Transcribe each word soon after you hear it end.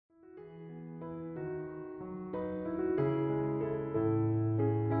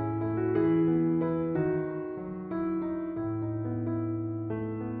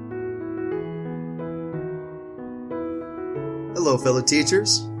Hello, fellow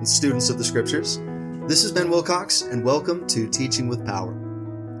teachers and students of the Scriptures. This is Ben Wilcox, and welcome to Teaching with Power.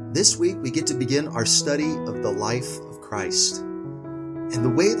 This week, we get to begin our study of the life of Christ. And the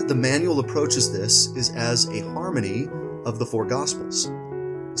way that the manual approaches this is as a harmony of the four Gospels.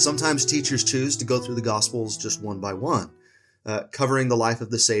 Sometimes teachers choose to go through the Gospels just one by one, covering the life of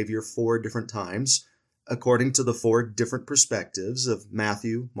the Savior 4 different times, according to the 4 different perspectives of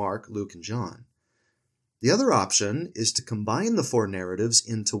Matthew, Mark, Luke, and John. The other option is to combine the 4 narratives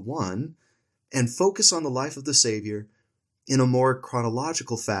into one and focus on the life of the Savior in a more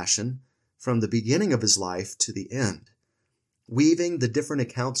chronological fashion from the beginning of his life to the end, weaving the different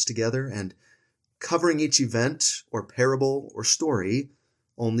accounts together and covering each event or parable or story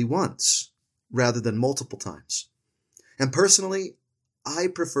only once rather than multiple times. And personally, I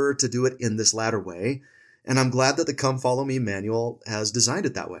prefer to do it in this latter way, and I'm glad that the Come Follow Me manual has designed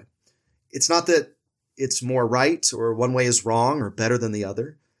it that way. It's not that it's more right or one way is wrong or better than the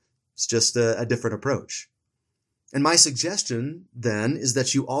other. It's just a different approach. And my suggestion then is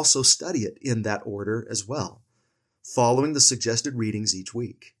that you also study it in that order as well, following the suggested readings each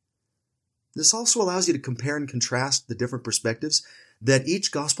week. This also allows you to compare and contrast the different perspectives that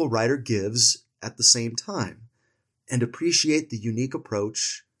each gospel writer gives at the same time and appreciate the unique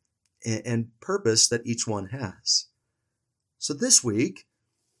approach and purpose that each one has. So this week,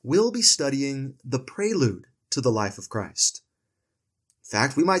 we'll be studying the prelude to the life of Christ. In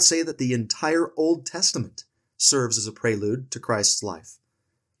fact, we might say that the entire Old Testament serves as a prelude to Christ's life.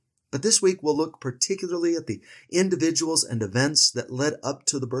 But this week, we'll look particularly at the individuals and events that led up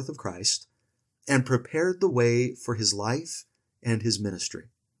to the birth of Christ and prepared the way for his life and his ministry.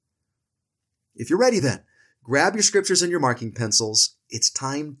 If you're ready then, grab your scriptures and your marking pencils. It's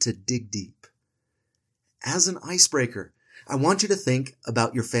time to dig deep. As an icebreaker, I want you to think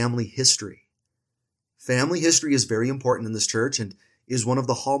about your family history. Family history is very important in this church and is one of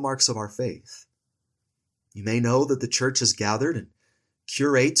the hallmarks of our faith. You may know that the church has gathered and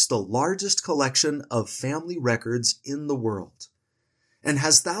curates the largest collection of family records in the world and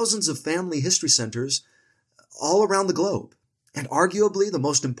has thousands of family history centers all around the globe, and arguably the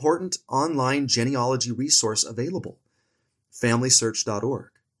most important online genealogy resource available,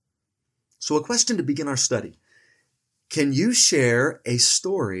 FamilySearch.org. So a question to begin our study. Can you share a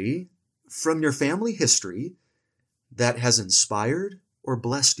story from your family history that has inspired or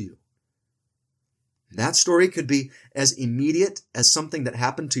blessed you? That story could be as immediate as something that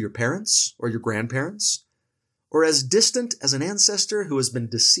happened to your parents or your grandparents, or as distant as an ancestor who has been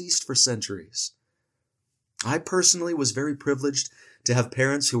deceased for centuries. I personally was very privileged to have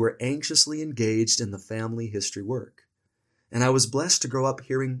parents who were anxiously engaged in the family history work, and I was blessed to grow up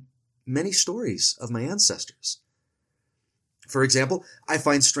hearing many stories of my ancestors. For example, I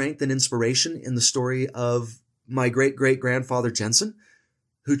find strength and inspiration in the story of my great-great-grandfather Jensen,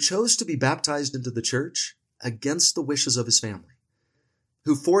 who chose to be baptized into the church against the wishes of his family,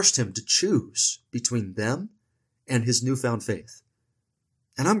 who forced him to choose between them and his newfound faith.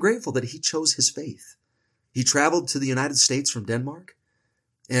 And I'm grateful that he chose his faith. He traveled to the United States from Denmark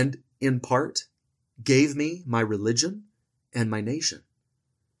and, in part, gave me my religion and my nation.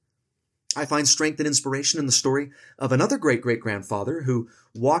 I find strength and inspiration in the story of another great-great-grandfather who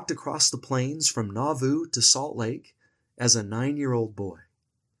walked across the plains from Nauvoo to Salt Lake as a 9-year-old boy.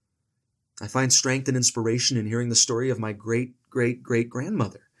 I find strength and inspiration in hearing the story of my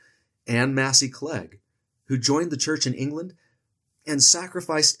great-great-great-grandmother, Anne Massey Clegg, who joined the church in England and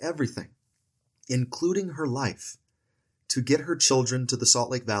sacrificed everything, including her life, to get her children to the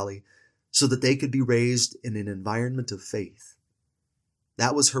Salt Lake Valley so that they could be raised in an environment of faith.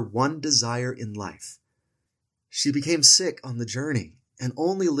 That was her one desire in life. She became sick on the journey and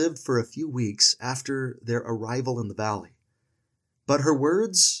only lived for a few weeks after their arrival in the valley. But her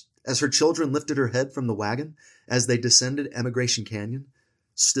words, as her children lifted her head from the wagon as they descended Emigration Canyon,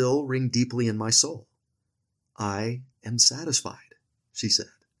 still ring deeply in my soul. I am satisfied, she said.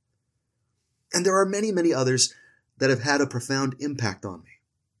 And there are many, many others that have had a profound impact on me.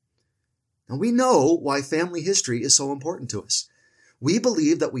 Now we know why family history is so important to us. We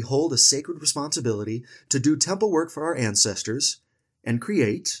believe that we hold a sacred responsibility to do temple work for our ancestors and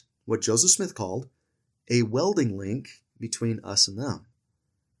create what Joseph Smith called a welding link between us and them.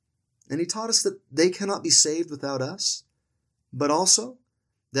 And he taught us that they cannot be saved without us, but also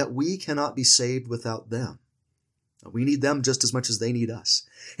that we cannot be saved without them. We need them just as much as they need us.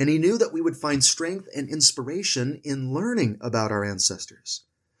 And he knew that we would find strength and inspiration in learning about our ancestors.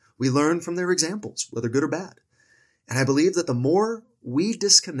 We learn from their examples, whether good or bad. And I believe that the more we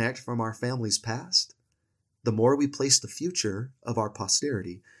disconnect from our family's past, the more we place the future of our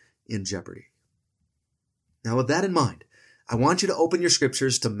posterity in jeopardy. Now, with that in mind, I want you to open your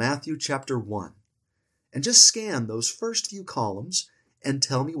scriptures to Matthew chapter 1 and just scan those first few columns and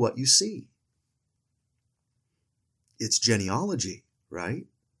tell me what you see. It's genealogy, right?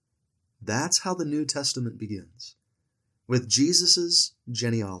 That's how the New Testament begins, with Jesus'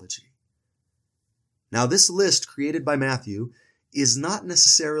 genealogy. Now, this list created by Matthew is not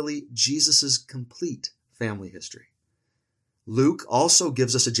necessarily Jesus' complete family history. Luke also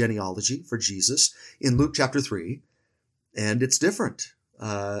gives us a genealogy for Jesus in Luke chapter 3, and it's different,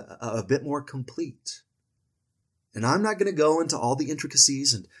 a bit more complete. And I'm not going to go into all the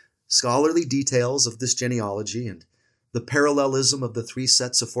intricacies and scholarly details of this genealogy and the parallelism of the 3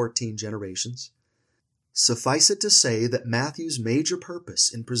 sets of 14 generations. Suffice it to say that Matthew's major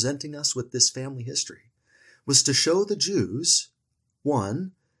purpose in presenting us with this family history was to show the Jews,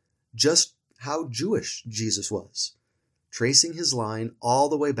 one, just how Jewish Jesus was, tracing his line all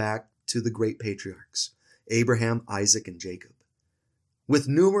the way back to the great patriarchs, Abraham, Isaac, and Jacob, with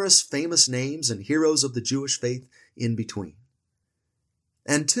numerous famous names and heroes of the Jewish faith in between.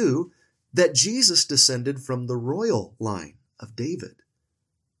 And two, that Jesus descended from the royal line of David,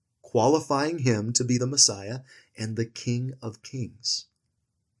 qualifying him to be the Messiah and the King of Kings.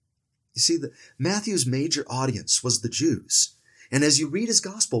 You see, Matthew's major audience was the Jews. And as you read his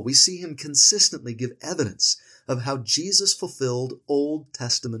gospel, we see him consistently give evidence of how Jesus fulfilled Old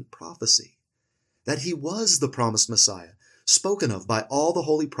Testament prophecy, that he was the promised Messiah, spoken of by all the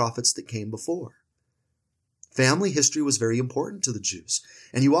holy prophets that came before. Family history was very important to the Jews,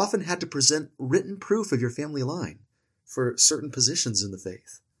 and you often had to present written proof of your family line for certain positions in the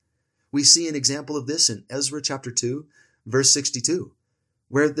faith. We see an example of this in Ezra chapter 2, verse 62,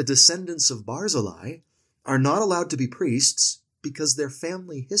 where the descendants of Barzillai are not allowed to be priests because their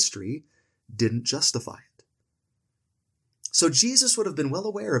family history didn't justify it. So Jesus would have been well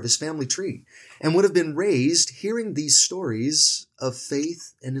aware of his family tree and would have been raised hearing these stories of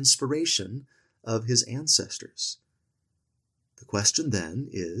faith and inspiration of his ancestors. The question then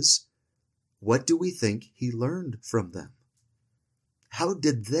is, what do we think he learned from them? How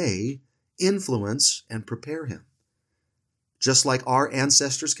did they influence and prepare him? Just like our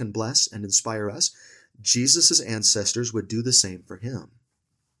ancestors can bless and inspire us, Jesus' ancestors would do the same for him.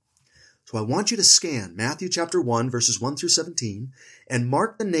 So I want you to scan Matthew chapter 1, verses 1 through 17, and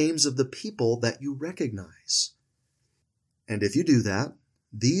mark the names of the people that you recognize. And if you do that,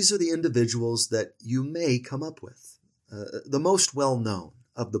 these are the individuals that you may come up with, the most well-known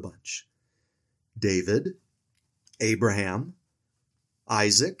of the bunch. David, Abraham,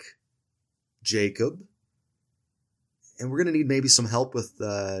 Isaac, Jacob, and we're going to need maybe some help with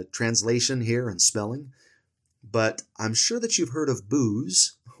translation here and spelling, but I'm sure that you've heard of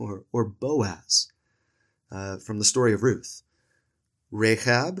Booz or Boaz from the story of Ruth.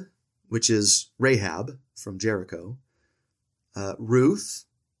 Rahab, which is Rahab from Jericho, Ruth,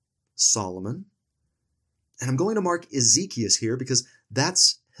 Solomon, and I'm going to mark Ezekias here because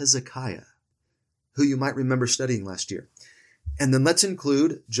that's Hezekiah, who you might remember studying last year. And then let's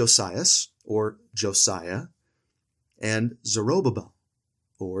include Josias, or Josiah, and Zerubbabel,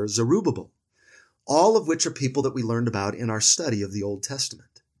 or Zerubbabel, all of which are people that we learned about in our study of the Old Testament.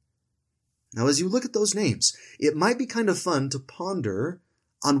 Now, as you look at those names, it might be kind of fun to ponder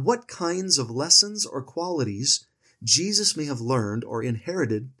on what kinds of lessons or qualities Jesus may have learned or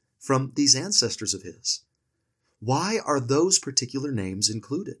inherited from these ancestors of his. Why are those particular names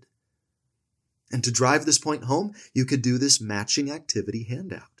included? And to drive this point home, you could do this matching activity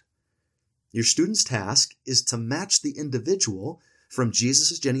handout. Your student's task is to match the individual from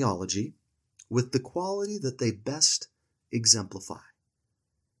Jesus' genealogy with the quality that they best exemplify.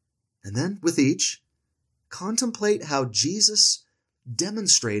 And then, with each, contemplate how Jesus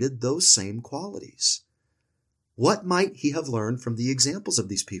demonstrated those same qualities. What might he have learned from the examples of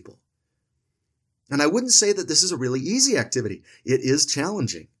these people? And I wouldn't say that this is a really easy activity. It is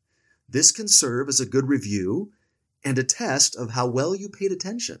challenging. This can serve as a good review and a test of how well you paid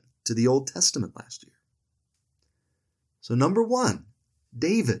attention to the Old Testament last year. So number 1,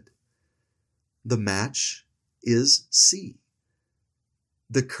 David. The match is C.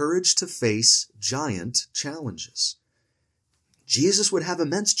 The courage to face giant challenges. Jesus would have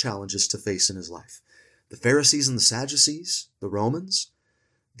immense challenges to face in his life. The Pharisees and the Sadducees, the Romans,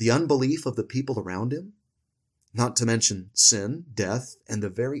 the unbelief of the people around him, not to mention sin, death, and the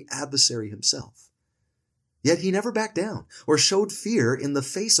very adversary himself. Yet he never backed down or showed fear in the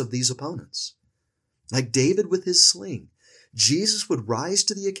face of these opponents. Like David with his sling, Jesus would rise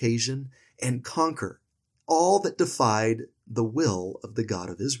to the occasion and conquer all that defied the will of the God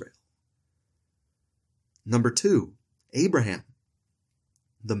of Israel. Number 2, Abraham.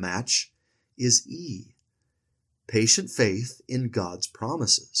 The match is E. patient faith in God's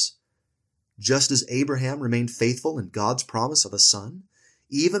promises. Just as Abraham remained faithful in God's promise of a son,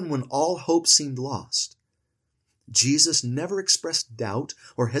 even when all hope seemed lost, Jesus never expressed doubt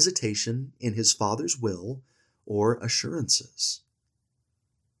or hesitation in his Father's will or assurances.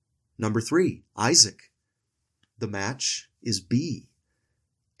 Number 3, Isaac. The match is B,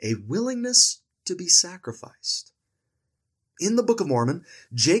 a willingness to be sacrificed. In the Book of Mormon,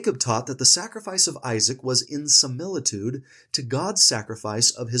 Jacob taught that the sacrifice of Isaac was in similitude to God's sacrifice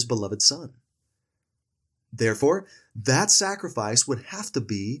of his beloved son. Therefore, that sacrifice would have to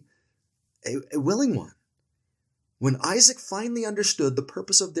be a willing one. When Isaac finally understood the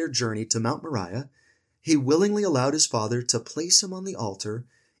purpose of their journey to Mount Moriah, he willingly allowed his father to place him on the altar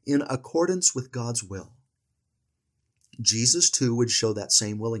in accordance with God's will. Jesus too would show that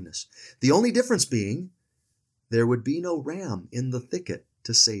same willingness. The only difference being, there would be no ram in the thicket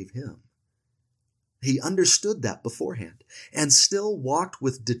to save him. He understood that beforehand and still walked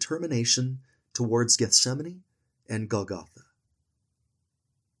with determination towards Gethsemane and Golgotha.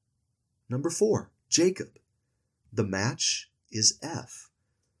 Number 4, Jacob. The match is F,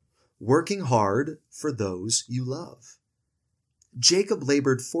 working hard for those you love. Jacob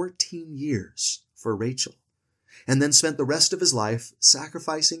labored 14 years for Rachel, and then spent the rest of his life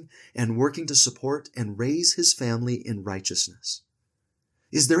sacrificing and working to support and raise his family in righteousness.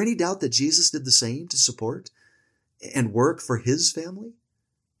 Is there any doubt that Jesus did the same to support and work for his family?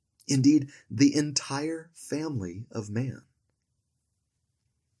 Indeed, the entire family of man.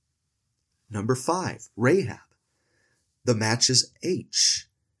 Number 5, Rahab. The match is H.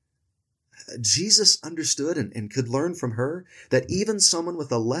 Jesus understood and could learn from her that even someone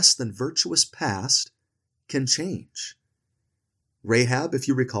with a less than virtuous past can change. Rahab, if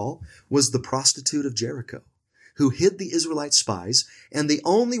you recall, was the prostitute of Jericho, who hid the Israelite spies and the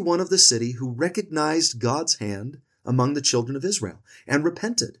only one of the city who recognized God's hand among the children of Israel and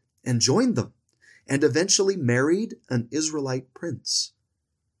repented and joined them and eventually married an Israelite prince.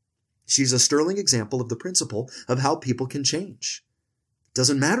 She's a sterling example of the principle of how people can change.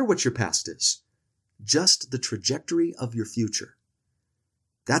 Doesn't matter what your past is, just the trajectory of your future.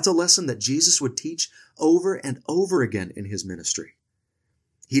 That's a lesson that Jesus would teach over and over again in his ministry.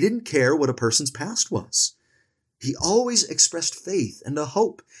 He didn't care what a person's past was. He always expressed faith and a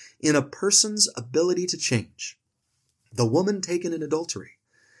hope in a person's ability to change. The woman taken in adultery,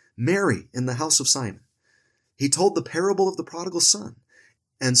 Mary in the house of Simon. He told the parable of the prodigal son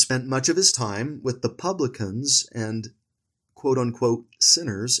and spent much of his time with the publicans and quote-unquote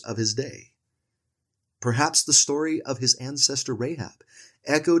sinners of his day. Perhaps the story of his ancestor Rahab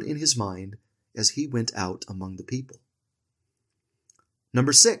echoed in his mind as he went out among the people.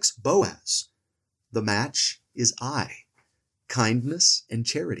 Number 6, Boaz. The match is I, kindness and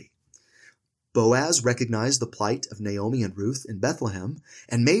charity. Boaz recognized the plight of Naomi and Ruth in Bethlehem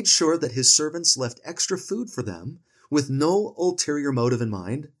and made sure that his servants left extra food for them with no ulterior motive in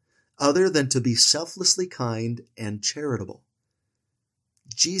mind other than to be selflessly kind and charitable.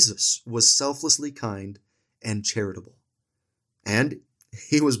 Jesus was selflessly kind and charitable. And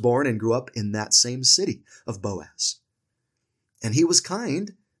he was born and grew up in that same city of Boaz. And he was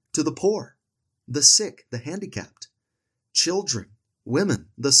kind to the poor, the sick, the handicapped, children, women,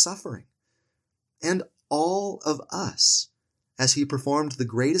 the suffering, and all of us as he performed the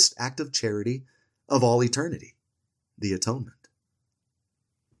greatest act of charity of all eternity, the atonement.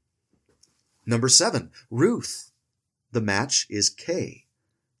 Number 7, Ruth. The match is K,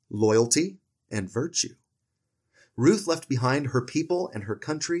 loyalty and virtue. Ruth left behind her people and her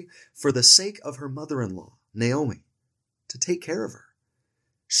country for the sake of her mother-in-law, Naomi, to take care of her.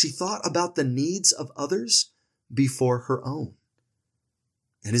 She thought about the needs of others before her own.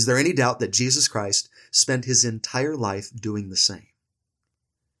 And is there any doubt that Jesus Christ spent his entire life doing the same?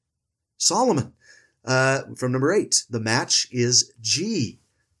 Solomon, from number 8, the match is G,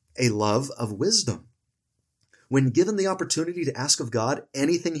 a love of wisdom. When given the opportunity to ask of God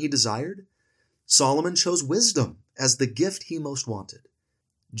anything he desired, Solomon chose wisdom as the gift he most wanted.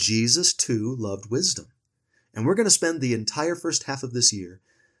 Jesus, too, loved wisdom. And we're going to spend the entire first half of this year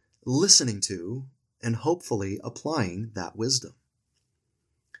listening to and hopefully applying that wisdom.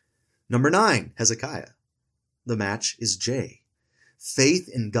 Number 9, Hezekiah. The match is J, faith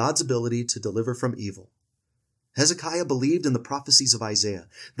in God's ability to deliver from evil. Hezekiah believed in the prophecies of Isaiah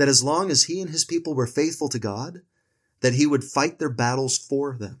that as long as he and his people were faithful to God, that he would fight their battles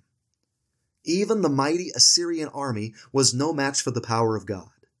for them. Even the mighty Assyrian army was no match for the power of God.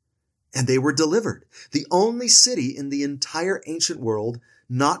 And they were delivered, the only city in the entire ancient world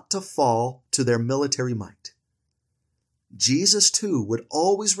not to fall to their military might. Jesus, too, would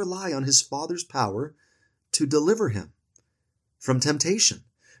always rely on his Father's power to deliver him from temptation,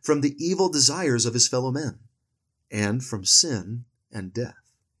 from the evil desires of his fellow men, and from sin and death.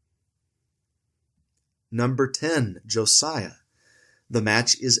 Number 10, Josiah. The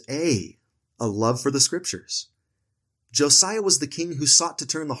match is A love for the scriptures. Josiah was the king who sought to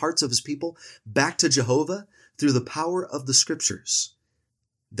turn the hearts of his people back to Jehovah through the power of the scriptures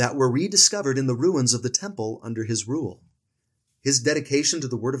that were rediscovered in the ruins of the temple under his rule. His dedication to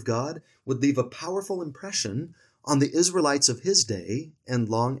the word of God would leave a powerful impression on the Israelites of his day and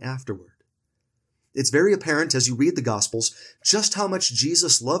long afterward. It's very apparent as you read the Gospels just how much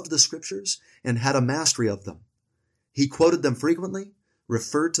Jesus loved the scriptures and had a mastery of them. He quoted them frequently,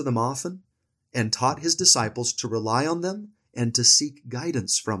 referred to them often, and taught his disciples to rely on them and to seek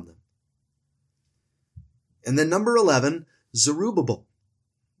guidance from them. And then number 11, Zerubbabel.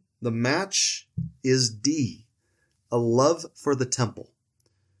 The match is D, a love for the temple.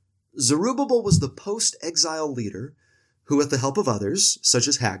 Zerubbabel was the post-exile leader who, with the help of others, such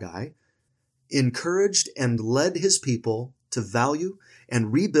as Haggai, encouraged and led his people to value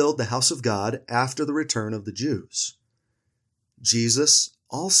and rebuild the house of God after the return of the Jews. Jesus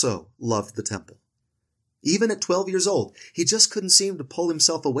also loved the temple. Even at 12 years old, he just couldn't seem to pull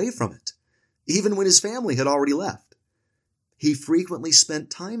himself away from it, even when his family had already left. He frequently spent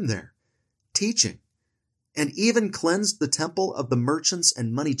time there, teaching, and even cleansed the temple of the merchants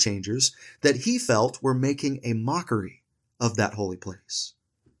and money changers that he felt were making a mockery of that holy place.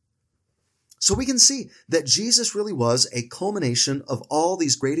 So we can see that Jesus really was a culmination of all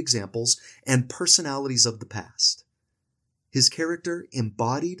these great examples and personalities of the past. His character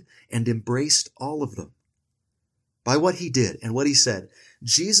embodied and embraced all of them. By what he did and what he said,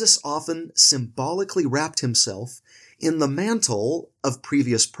 Jesus often symbolically wrapped himself in the mantle of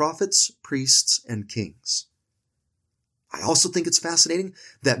previous prophets, priests, and kings. I also think it's fascinating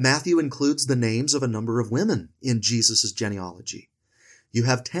that Matthew includes the names of a number of women in Jesus' genealogy. You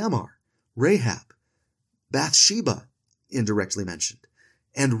have Tamar, Rahab, Bathsheba, indirectly mentioned,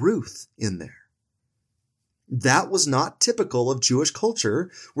 and Ruth in there. That was not typical of Jewish culture,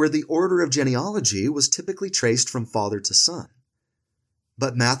 where the order of genealogy was typically traced from father to son.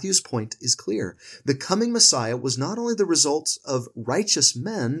 But Matthew's point is clear. The coming Messiah was not only the result of righteous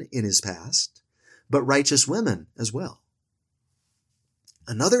men in his past, but righteous women as well.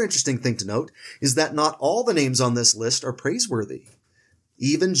 Another interesting thing to note is that not all the names on this list are praiseworthy.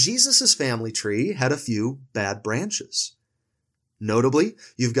 Even Jesus' family tree had a few bad branches. Notably,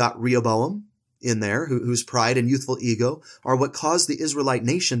 you've got Rehoboam in there, whose pride and youthful ego are what caused the Israelite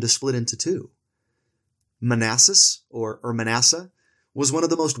nation to split into two. Manasseh, or Manasseh, was one of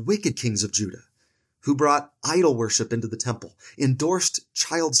the most wicked kings of Judah, who brought idol worship into the temple, endorsed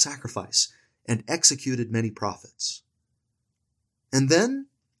child sacrifice, and executed many prophets. And then,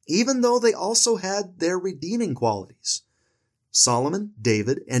 even though they also had their redeeming qualities, Solomon,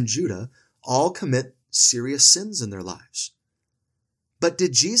 David, and Judah all commit serious sins in their lives. But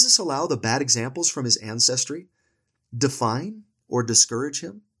did Jesus allow the bad examples from his ancestry define or discourage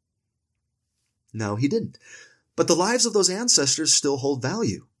him? No, he didn't. But the lives of those ancestors still hold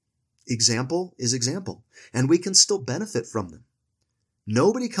value. Example is example, and we can still benefit from them.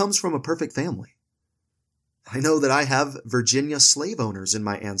 Nobody comes from a perfect family. I know that I have Virginia slave owners in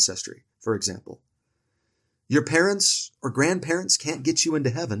my ancestry, for example. Your parents or grandparents can't get you into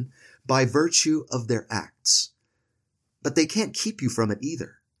heaven by virtue of their acts, but they can't keep you from it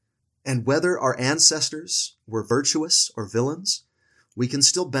either. And whether our ancestors were virtuous or villains, we can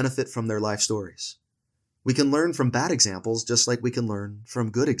still benefit from their life stories. We can learn from bad examples just like we can learn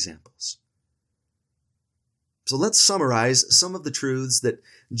from good examples. So let's summarize some of the truths that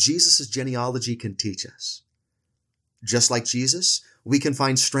Jesus' genealogy can teach us. Just like Jesus, we can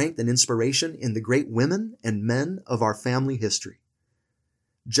find strength and inspiration in the great women and men of our family history.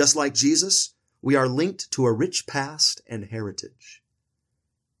 Just like Jesus, we are linked to a rich past and heritage.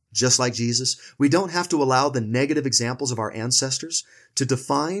 Just like Jesus, we don't have to allow the negative examples of our ancestors to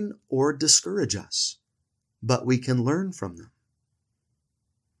define or discourage us, but we can learn from them.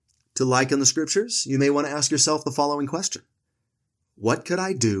 To liken the scriptures, you may want to ask yourself the following question. What could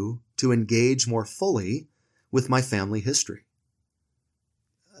I do to engage more fully with my family history?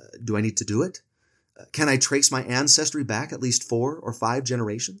 Do I need to do it? Can I trace my ancestry back at least 4 or 5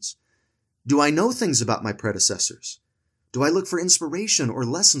 generations? Do I know things about my predecessors? Do I look for inspiration or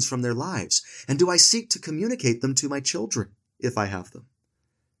lessons from their lives? And do I seek to communicate them to my children, if I have them?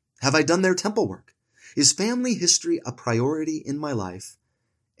 Have I done their temple work? Is family history a priority in my life?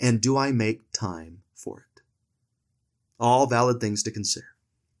 And do I make time for it? All valid things to consider.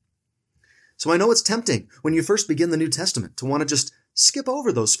 So I know it's tempting when you first begin the New Testament to want to just skip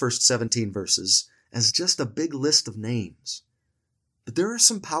over those first 17 verses as just a big list of names. But there are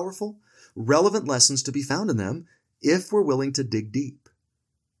some powerful, relevant lessons to be found in them if we're willing to dig deep.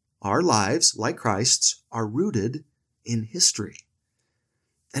 Our lives, like Christ's, are rooted in history.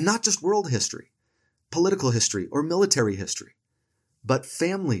 And not just world history, political history, or military history, but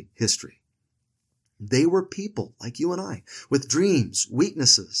family history. They were people like you and I, with dreams,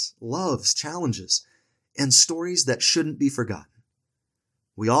 weaknesses, loves, challenges, and stories that shouldn't be forgotten.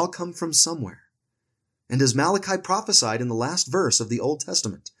 We all come from somewhere. And as Malachi prophesied in the last verse of the Old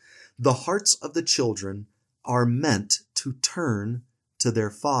Testament, the hearts of the children are meant to turn to their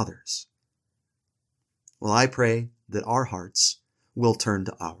fathers. Well, I pray that our hearts will turn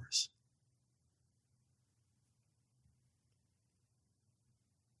to ours.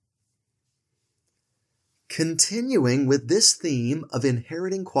 Continuing with this theme of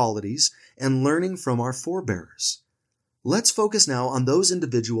inheriting qualities and learning from our forebears, let's focus now on those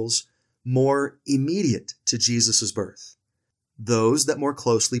individuals more immediate to Jesus' birth, those that more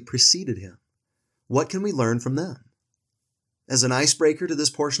closely preceded him. What can we learn from them? As an icebreaker to this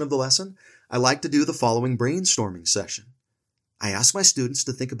portion of the lesson, I like to do the following brainstorming session. I ask my students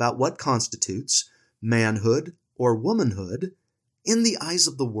to think about what constitutes manhood or womanhood in the eyes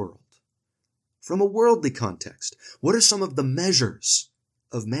of the world. From a worldly context, what are some of the measures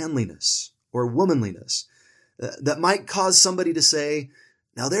of manliness or womanliness that might cause somebody to say,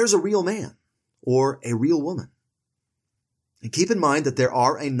 now there's a real man or a real woman? And keep in mind that there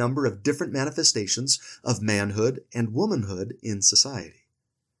are a number of different manifestations of manhood and womanhood in society.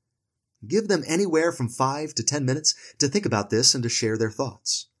 Give them anywhere from 5 to 10 minutes to think about this and to share their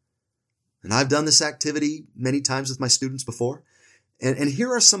thoughts. And I've done this activity many times with my students before, and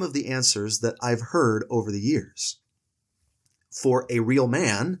here are some of the answers that I've heard over the years. For a real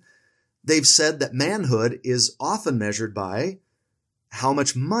man, they've said that manhood is often measured by how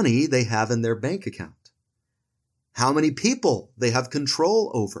much money they have in their bank account, how many people they have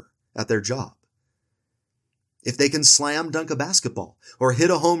control over at their job, if they can slam dunk a basketball or hit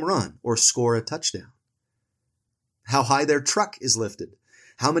a home run or score a touchdown, how high their truck is lifted,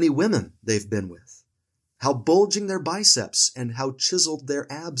 how many women they've been with, how bulging their biceps and how chiseled their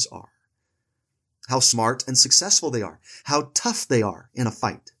abs are, how smart and successful they are, how tough they are in a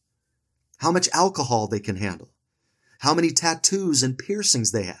fight, how much alcohol they can handle, how many tattoos and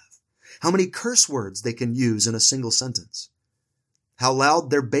piercings they have, how many curse words they can use in a single sentence, how loud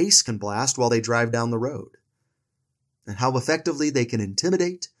their bass can blast while they drive down the road, and how effectively they can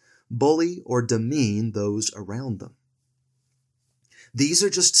intimidate, bully, or demean those around them. These are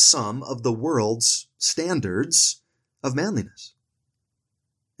just some of the world's standards of manliness.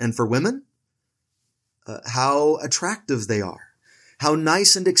 And for women, how attractive they are, how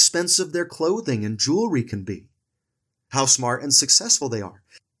nice and expensive their clothing and jewelry can be, how smart and successful they are,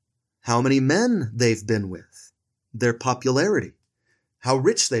 how many men they've been with, their popularity, how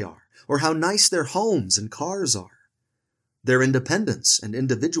rich they are, or how nice their homes and cars are, their independence and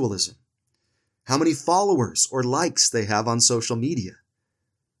individualism, how many followers or likes they have on social media,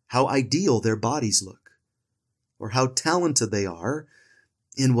 how ideal their bodies look, or how talented they are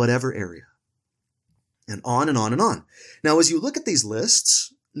in whatever area. And on and on and on. Now, as you look at these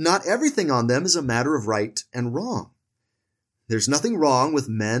lists, not everything on them is a matter of right and wrong. There's nothing wrong with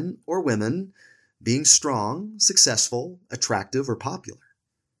men or women being strong, successful, attractive, or popular.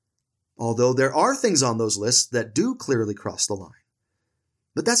 Although there are things on those lists that do clearly cross the line.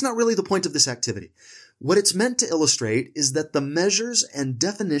 But that's not really the point of this activity. What it's meant to illustrate is that the measures and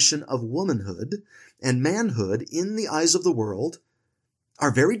definition of womanhood and manhood in the eyes of the world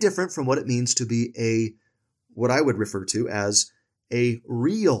are very different from what it means to be what I would refer to as a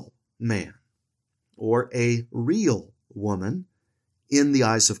real man or a real woman in the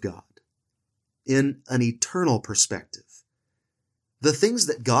eyes of God, in an eternal perspective. The things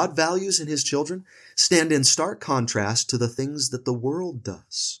that God values in his children stand in stark contrast to the things that the world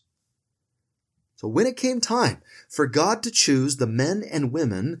does. So when it came time for God to choose the men and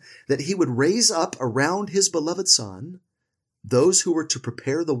women that he would raise up around his beloved Son, those who were to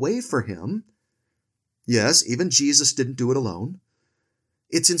prepare the way for him, yes, even Jesus didn't do it alone,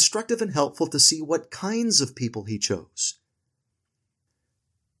 it's instructive and helpful to see what kinds of people he chose.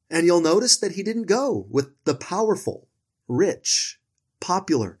 And you'll notice that he didn't go with the powerful, rich,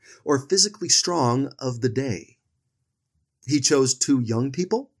 popular, or physically strong of the day. He chose 2 young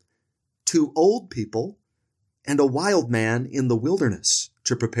people, 2 old people, and a wild man in the wilderness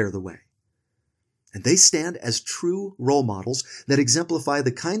to prepare the way. And they stand as true role models that exemplify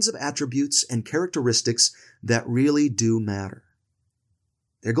the kinds of attributes and characteristics that really do matter.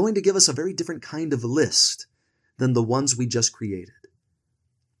 They're going to give us a very different kind of list than the ones we just created.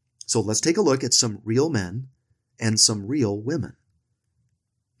 So let's take a look at some real men and some real women.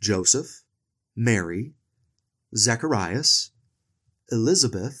 Joseph, Mary, Zacharias,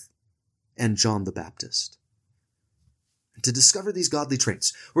 Elizabeth, and John the Baptist. To discover these godly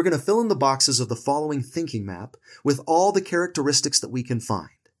traits, we're going to fill in the boxes of the following thinking map with all the characteristics that we can find.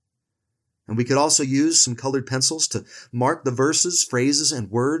 And we could also use some colored pencils to mark the verses, phrases,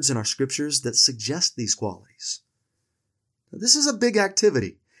 and words in our scriptures that suggest these qualities. Now, this is a big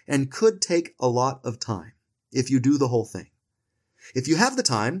activity and could take a lot of time if you do the whole thing. If you have the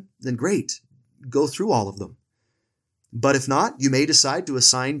time, then great, go through all of them. But if not, you may decide to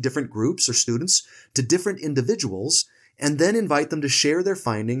assign different groups or students to different individuals and then invite them to share their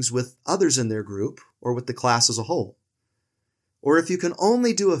findings with others in their group or with the class as a whole. Or if you can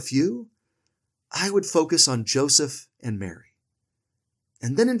only do a few, I would focus on Joseph and Mary,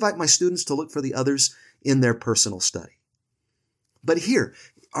 and then invite my students to look for the others in their personal study. But here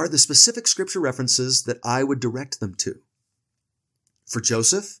are the specific scripture references that I would direct them to. For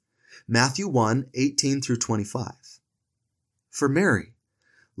Joseph, Matthew 1:18 through 25. For Mary,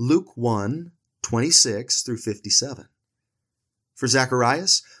 Luke 1:26 through 57. For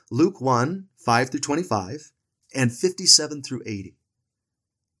Zacharias, Luke 1:5 through 25 and 57 through 80.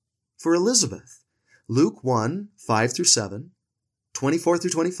 For Elizabeth, Luke 1:5 through 7, 24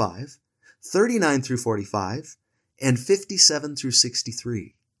 through 25, 39 through 45, and 57 through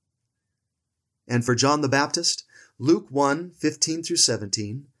 63. And for John the Baptist, Luke 1:15 through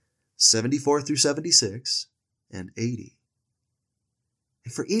 17, 74 through 76, and 80.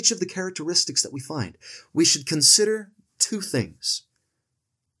 And for each of the characteristics that we find, we should consider two things.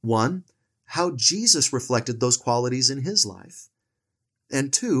 One, how Jesus reflected those qualities in his life.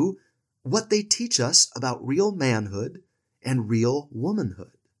 And two, what they teach us about real manhood and real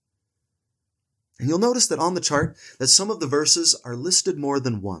womanhood. And you'll notice that on the chart that some of the verses are listed more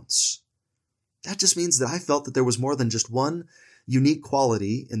than once. That just means that I felt that there was more than just one unique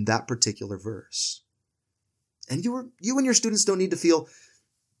quality in that particular verse. And you and your students don't need to feel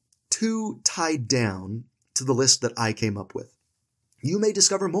too tied down to the list that I came up with. You may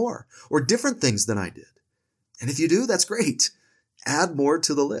discover more or different things than I did. And if you do, that's great. Add more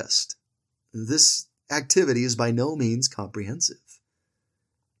to the list. This activity is by no means comprehensive.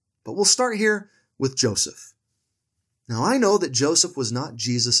 But we'll start here with Joseph. Now, I know that Joseph was not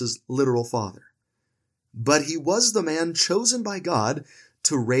Jesus' literal father, but he was the man chosen by God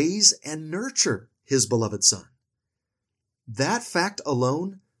to raise and nurture his beloved son. That fact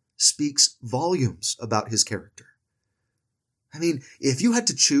alone speaks volumes about his character. I mean, if you had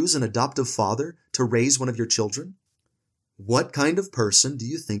to choose an adoptive father to raise one of your children, what kind of person do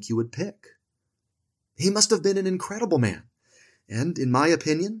you think you would pick? He must have been an incredible man. And in my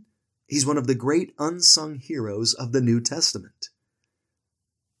opinion, he's one of the great unsung heroes of the New Testament.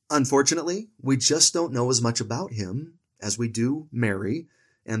 Unfortunately, we just don't know as much about him as we do Mary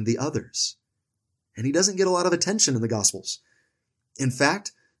and the others. And he doesn't get a lot of attention in the Gospels. In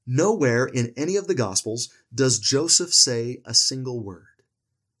fact, nowhere in any of the Gospels does Joseph say a single word.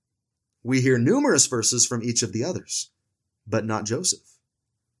 We hear numerous verses from each of the others, but not Joseph.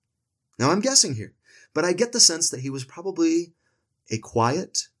 Now I'm guessing here, but I get the sense that he was probably a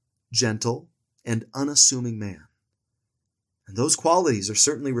quiet, gentle, and unassuming man. And those qualities are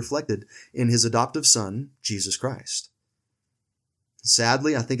certainly reflected in his adoptive son, Jesus Christ.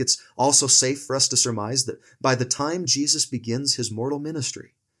 Sadly, I think it's also safe for us to surmise that by the time Jesus begins his mortal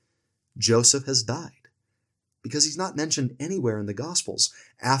ministry, Joseph has died, because he's not mentioned anywhere in the Gospels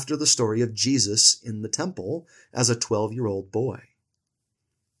after the story of Jesus in the temple as a 12-year-old boy.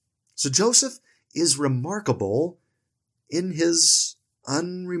 So Joseph is remarkable in his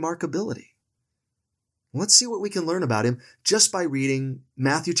unremarkability. Let's see what we can learn about him just by reading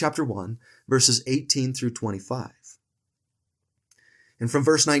Matthew chapter 1, verses 18 through 25. And from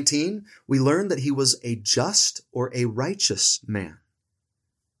verse 19, we learn that he was a just or a righteous man.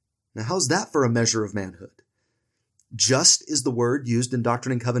 Now, how's that for a measure of manhood? Just is the word used in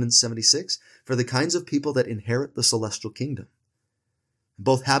Doctrine and Covenants 76 for the kinds of people that inherit the celestial kingdom.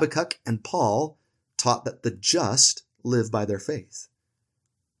 Both Habakkuk and Paul taught that the just live by their faith.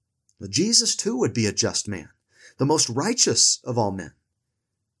 But Jesus too would be a just man, the most righteous of all men.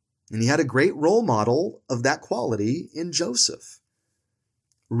 And he had a great role model of that quality in Joseph.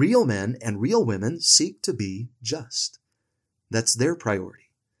 Real men and real women seek to be just. That's their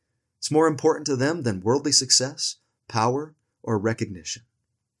priority. It's more important to them than worldly success, power, or recognition.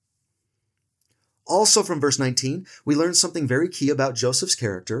 Also from verse 19, we learn something very key about Joseph's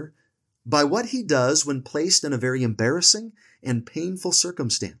character by what he does when placed in a very embarrassing and painful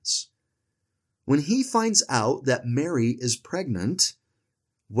circumstance. When he finds out that Mary is pregnant,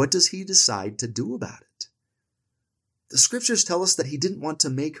 what does he decide to do about it? The scriptures tell us that he didn't want to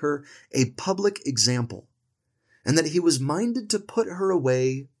make her a public example, and that he was minded to put her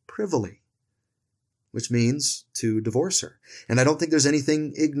away privily, which means to divorce her. And I don't think there's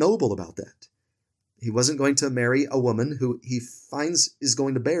anything ignoble about that. He wasn't going to marry a woman who he finds is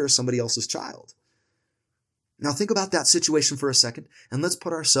going to bear somebody else's child. Now think about that situation for a second, and let's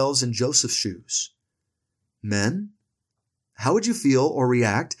put ourselves in Joseph's shoes. Men, how would you feel or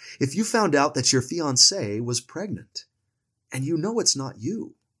react if you found out that your fiancée was pregnant, and you know it's not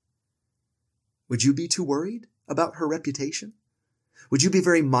you? Would you be too worried about her reputation? Would you be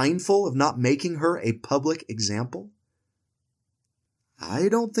very mindful of not making her a public example? I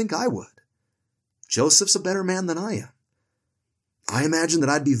don't think I would. Joseph's a better man than I am. I imagine that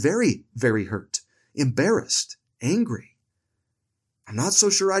I'd be very, very hurt, embarrassed, angry. I'm not so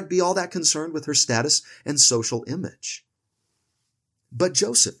sure I'd be all that concerned with her status and social image. But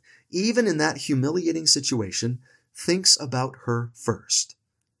Joseph, even in that humiliating situation, thinks about her first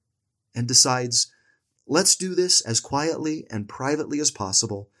and decides, let's do this as quietly and privately as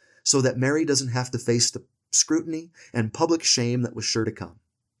possible so that Mary doesn't have to face the scrutiny and public shame that was sure to come.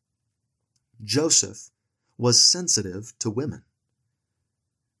 Joseph was sensitive to women.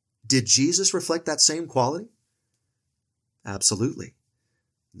 Did Jesus reflect that same quality? Absolutely.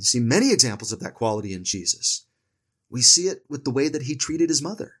 You see many examples of that quality in Jesus. We see it with the way that he treated his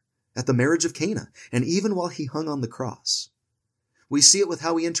mother at the marriage of Cana, and even while he hung on the cross. We see it with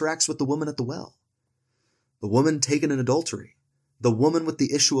how he interacts with the woman at the well, the woman taken in adultery, the woman with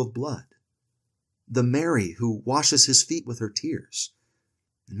the issue of blood, the Mary who washes his feet with her tears,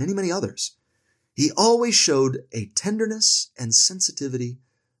 and many, many others. He always showed a tenderness and sensitivity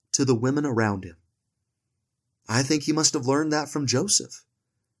to the women around him. I think he must have learned that from Joseph.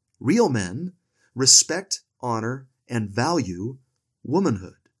 Real men respect, honor, and value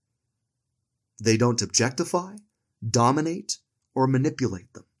womanhood. They don't objectify, dominate, or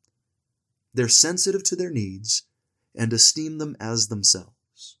manipulate them. They're sensitive to their needs and esteem them as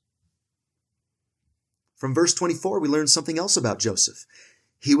themselves. From verse 24, we learn something else about Joseph.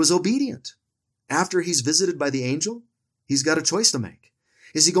 He was obedient. After he's visited by the angel, he's got a choice to make.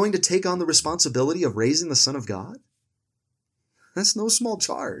 Is he going to take on the responsibility of raising the Son of God? That's no small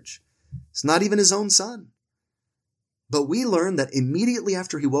charge. It's not even his own son. But we learn that immediately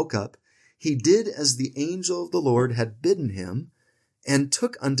after he woke up, he did as the angel of the Lord had bidden him and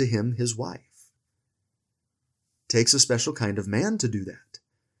took unto him his wife. Takes a special kind of man to do that.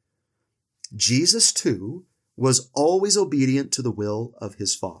 Jesus, too, was always obedient to the will of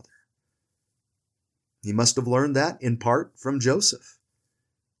his Father. He must have learned that in part from Joseph.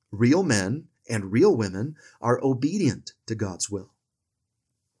 Real men and real women are obedient to God's will.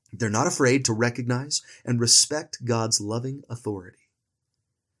 They're not afraid to recognize and respect God's loving authority.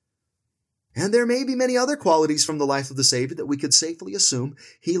 And there may be many other qualities from the life of the Savior that we could safely assume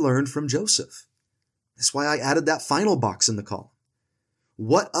he learned from Joseph. That's why I added that final box in the column.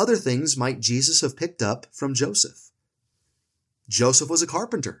 What other things might Jesus have picked up from Joseph? Joseph was a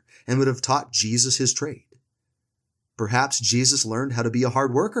carpenter and would have taught Jesus his trade. Perhaps Jesus learned how to be a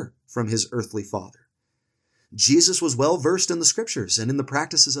hard worker from his earthly father. Jesus was well versed in the scriptures and in the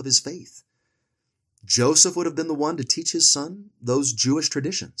practices of his faith. Joseph would have been the one to teach his son those Jewish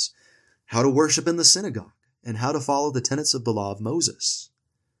traditions, how to worship in the synagogue, and how to follow the tenets of the law of Moses.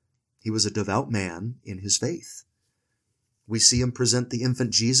 He was a devout man in his faith. We see him present the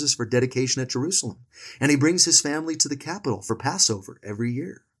infant Jesus for dedication at Jerusalem, and he brings his family to the capital for Passover every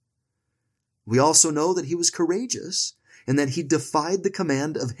year. We also know that he was courageous and that he defied the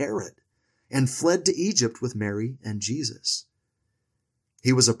command of Herod and fled to Egypt with Mary and Jesus.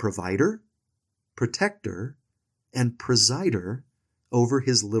 He was a provider, protector, and presider over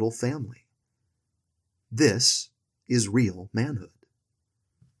his little family. This is real manhood.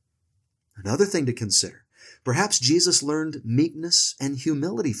 Another thing to consider, perhaps Jesus learned meekness and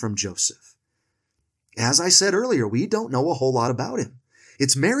humility from Joseph. As I said earlier, we don't know a whole lot about him.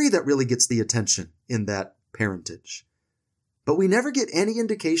 It's Mary that really gets the attention in that parentage. But we never get any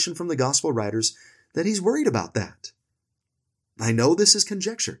indication from the gospel writers that he's worried about that. I know this is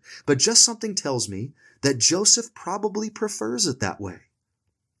conjecture, but just something tells me that Joseph probably prefers it that way.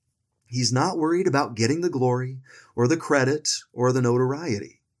 He's not worried about getting the glory or the credit or the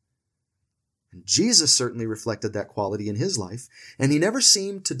notoriety. And Jesus certainly reflected that quality in his life, and he never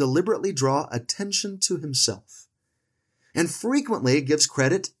seemed to deliberately draw attention to himself, and frequently gives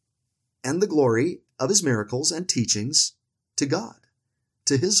credit and the glory of his miracles and teachings to God,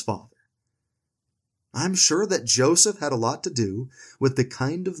 to his Father. I'm sure that Joseph had a lot to do with the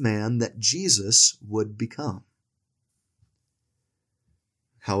kind of man that Jesus would become.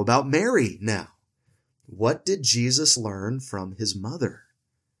 How about Mary now? What did Jesus learn from his mother?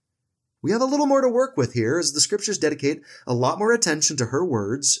 We have a little more to work with here as the scriptures dedicate a lot more attention to her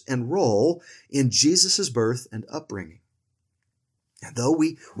words and role in Jesus' birth and upbringing. And though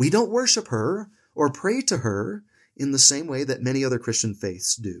we don't worship her or pray to her in the same way that many other Christian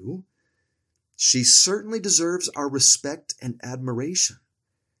faiths do, she certainly deserves our respect and admiration.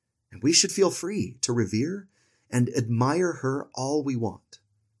 And we should feel free to revere and admire her all we want.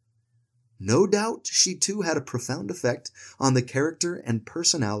 No doubt she too had a profound effect on the character and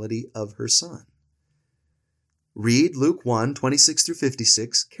personality of her son. Read Luke 1, 26 through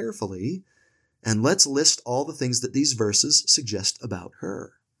 56 carefully, and let's list all the things that these verses suggest about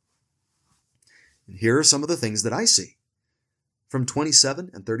her. And here are some of the things that I see. From 27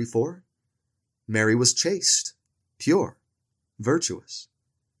 and 34, Mary was chaste, pure, virtuous.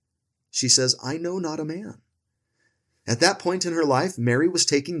 She says, I know not a man. At that point in her life, Mary was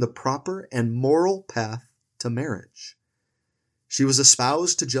taking the proper and moral path to marriage. She was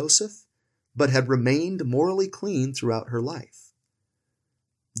espoused to Joseph, but had remained morally clean throughout her life.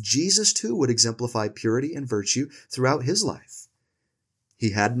 Jesus too would exemplify purity and virtue throughout his life.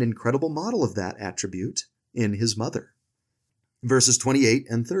 He had an incredible model of that attribute in his mother. Verses 28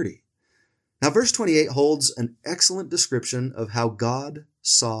 and 30. Now, verse 28 holds an excellent description of how God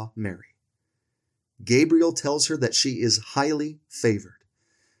saw Mary. Gabriel tells her that she is highly favored.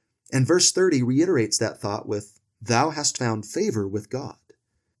 And verse 30 reiterates that thought with, Thou hast found favor with God.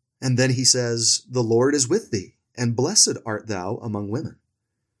 And then he says, The Lord is with thee, and blessed art thou among women.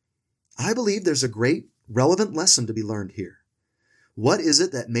 I believe there's a great, relevant lesson to be learned here. What is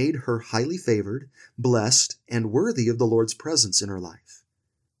it that made her highly favored, blessed, and worthy of the Lord's presence in her life?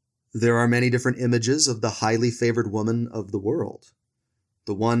 There are many different images of the highly favored woman of the world,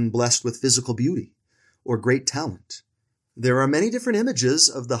 the one blessed with physical beauty or great talent. There are many different images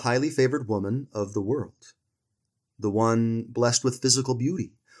of the highly favored woman of the world, the one blessed with physical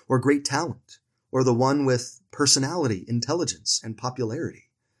beauty or great talent, or the one with personality, intelligence, and popularity.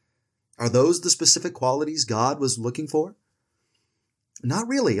 Are those the specific qualities God was looking for? Not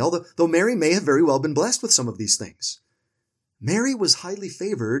really, although Mary may have very well been blessed with some of these things. Mary was highly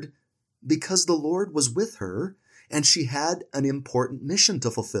favored because the Lord was with her and she had an important mission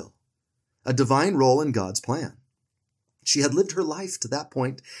to fulfill, a divine role in God's plan. She had lived her life to that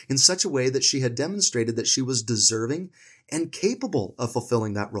point in such a way that she had demonstrated that she was deserving and capable of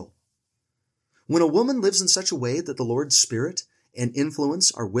fulfilling that role. When a woman lives in such a way that the Lord's Spirit and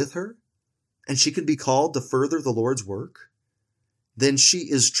influence are with her, and she can be called to further the Lord's work, then she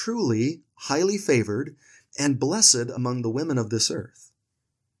is truly highly favored and blessed among the women of this earth.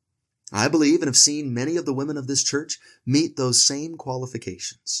 I believe and have seen many of the women of this church meet those same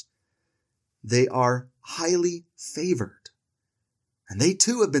qualifications. They are highly favored, and they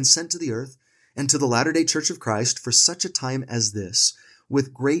too have been sent to the earth and to the Latter-day Church of Christ for such a time as this,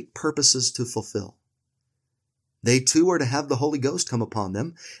 with great purposes to fulfill. They too are to have the Holy Ghost come upon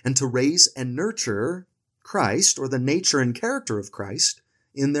them and to raise and nurture Christ, or the nature and character of Christ,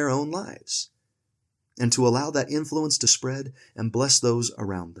 in their own lives, and to allow that influence to spread and bless those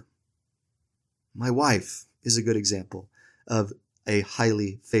around them. My wife is a good example of a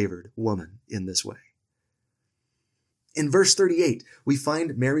highly favored woman in this way. In verse 38, we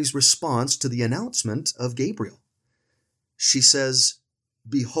find Mary's response to the announcement of Gabriel. She says,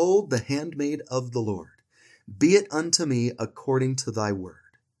 Behold the handmaid of the Lord. Be it unto me according to thy word.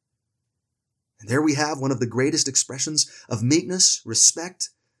 And there we have one of the greatest expressions of meekness, respect,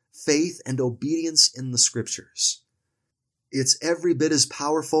 faith, and obedience in the scriptures. It's every bit as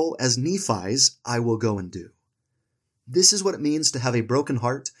powerful as Nephi's, I will go and do. This is what it means to have a broken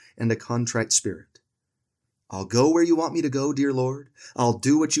heart and a contrite spirit. I'll go where you want me to go, dear Lord. I'll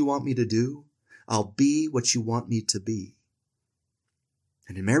do what you want me to do. I'll be what you want me to be.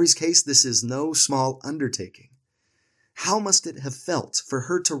 And in Mary's case, this is no small undertaking. How must it have felt for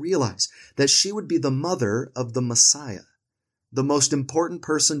her to realize that she would be the mother of the Messiah, the most important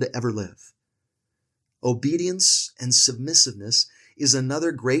person to ever live? Obedience and submissiveness is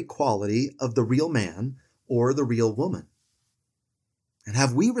another great quality of the real man or the real woman. And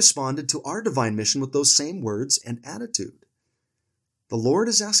have we responded to our divine mission with those same words and attitude? The Lord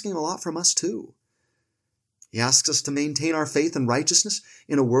is asking a lot from us too. He asks us to maintain our faith and righteousness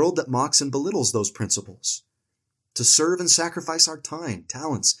in a world that mocks and belittles those principles, to serve and sacrifice our time,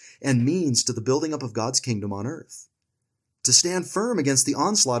 talents, and means to the building up of God's kingdom on earth, to stand firm against the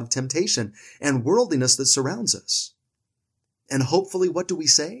onslaught of temptation and worldliness that surrounds us. And hopefully, what do we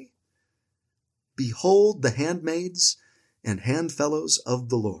say? Behold the handmaids and handfellows of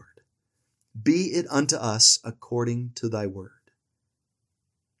the Lord. Be it unto us according to thy word.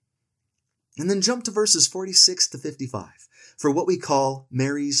 And then jump to verses 46 to 55 for what we call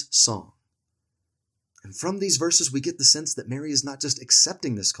Mary's song. And from these verses, we get the sense that Mary is not just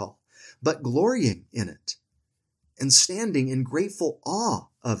accepting this call, but glorying in it and standing in grateful awe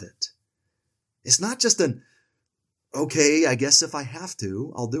of it. It's not just an, okay, I guess if I have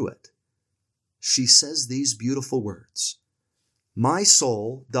to, I'll do it. She says these beautiful words, "My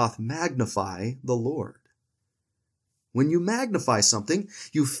soul doth magnify the Lord." When you magnify something,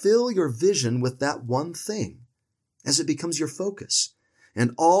 you fill your vision with that one thing as it becomes your focus,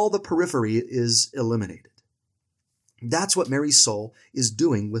 and all the periphery is eliminated. That's what Mary's soul is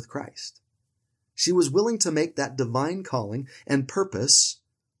doing with Christ. She was willing to make that divine calling and purpose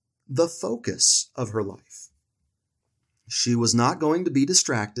the focus of her life. She was not going to be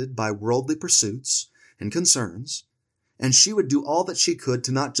distracted by worldly pursuits and concerns, and she would do all that she could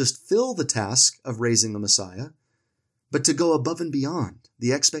to not just fill the task of raising the Messiah, but to go above and beyond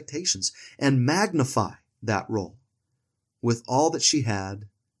the expectations and magnify that role with all that she had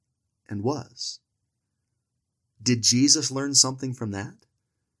and was. Did Jesus learn something from that?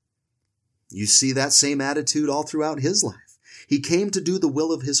 You see that same attitude all throughout his life. He came to do the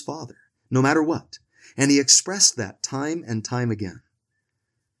will of his Father, no matter what, and he expressed that time and time again.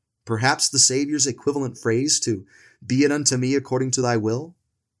 Perhaps the Savior's equivalent phrase to "Be it unto me according to thy will"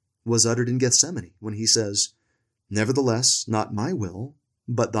 was uttered in Gethsemane when he says, "Nevertheless, not my will,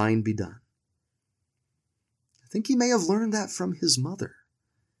 but thine be done." I think he may have learned that from his mother.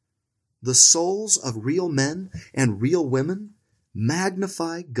 The souls of real men and real women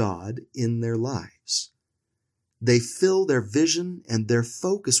magnify God in their lives. They fill their vision and their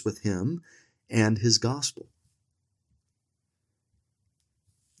focus with him and his gospel.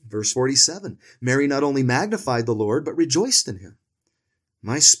 Verse 47, Mary not only magnified the Lord, but rejoiced in him.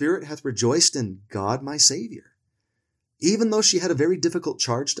 "My spirit hath rejoiced in God my Savior." Even though she had a very difficult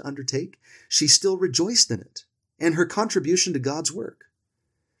charge to undertake, she still rejoiced in it and her contribution to God's work.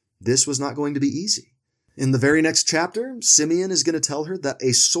 This was not going to be easy. In the very next chapter, Simeon is going to tell her that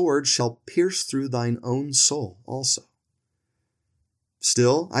a sword shall pierce through thine own soul also.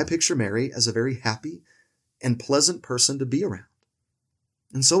 Still, I picture Mary as a very happy and pleasant person to be around.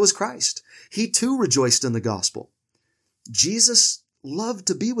 And so was Christ. He too rejoiced in the gospel. Jesus loved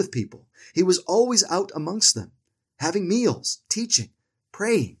to be with people. He was always out amongst them, having meals, teaching,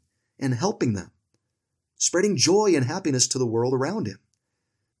 praying, and helping them, spreading joy and happiness to the world around him.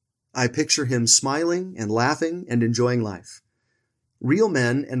 I picture him smiling and laughing and enjoying life. Real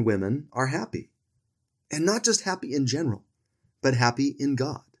men and women are happy, and not just happy in general, but happy in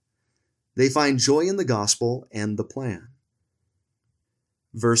God. They find joy in the gospel and the plan.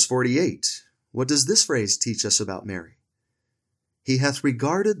 Verse 48, what does this phrase teach us about Mary? "He hath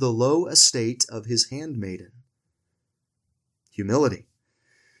regarded the low estate of his handmaiden." Humility.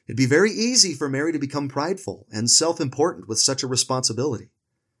 It'd be very easy for Mary to become prideful and self-important with such a responsibility.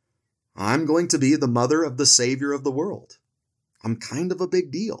 I'm going to be the mother of the Savior of the world. I'm kind of a big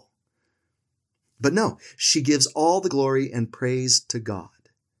deal. But no, she gives all the glory and praise to God.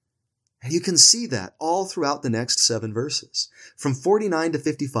 And you can see that all throughout the next 7 verses, from 49 to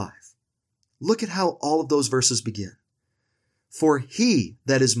 55. Look at how all of those verses begin. "For he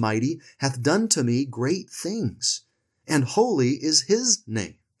that is mighty hath done to me great things, and holy is his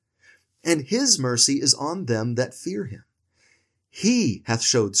name. And his mercy is on them that fear him. He hath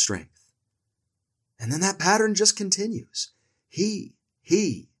showed strength." And then that pattern just continues. He.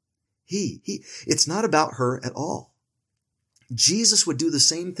 It's not about her at all. Jesus would do the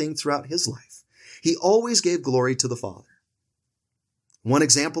same thing throughout his life. He always gave glory to the Father. One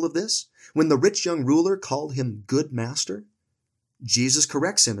example of this, when the rich young ruler called him good master, Jesus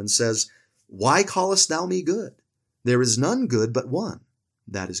corrects him and says, "Why callest thou me good? There is none good but one,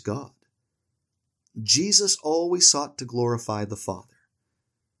 that is God." Jesus always sought to glorify the Father.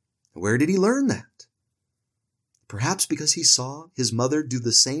 Where did he learn that? Perhaps because he saw his mother do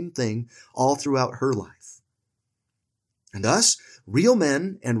the same thing all throughout her life. And us, real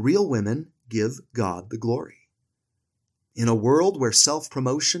men and real women, give God the glory. In a world where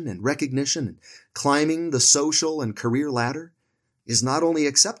self-promotion and recognition and climbing the social and career ladder is not only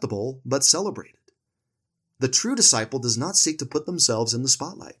acceptable, but celebrated, the true disciple does not seek to put themselves in the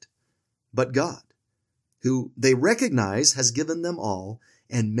spotlight, but God, who they recognize has given them all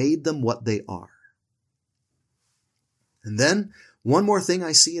and made them what they are. And then, one more thing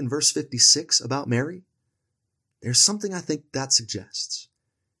I see in verse 56 about Mary. There's something I think that suggests.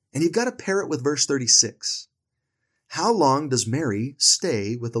 And you've got to pair it with verse 36. How long does Mary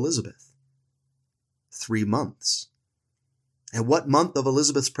stay with Elizabeth? 3 months. And what month of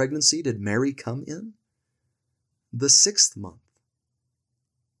Elizabeth's pregnancy did Mary come in? The 6th month.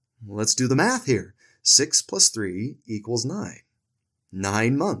 Let's do the math here. 6 plus 3 equals 9.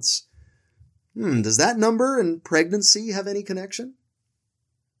 9 months. Does that number and pregnancy have any connection?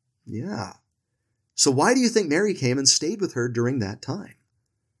 Yeah. So why do you think Mary came and stayed with her during that time?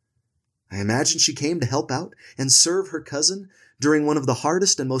 I imagine she came to help out and serve her cousin during one of the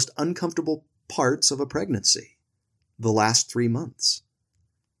hardest and most uncomfortable parts of a pregnancy, the last 3 months.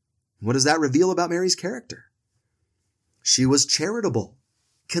 What does that reveal about Mary's character? She was charitable,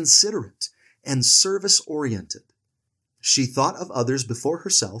 considerate, and service-oriented. She thought of others before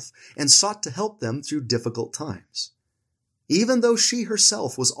herself and sought to help them through difficult times, even though she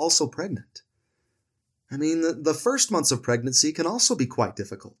herself was also pregnant. The first months of pregnancy can also be quite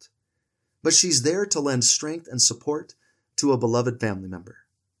difficult, but she's there to lend strength and support to a beloved family member.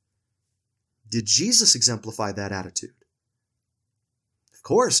 Did Jesus exemplify that attitude? Of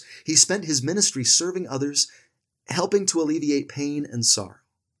course, he spent his ministry serving others, helping to alleviate pain and sorrow.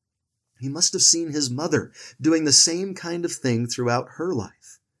 He must have seen his mother doing the same kind of thing throughout her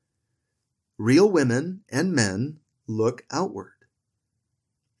life. Real women and men look outward.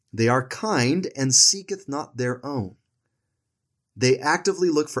 They are kind and seeketh not their own. They actively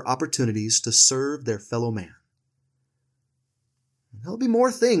look for opportunities to serve their fellow man. There'll be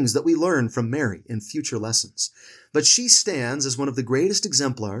more things that we learn from Mary in future lessons, but she stands as one of the greatest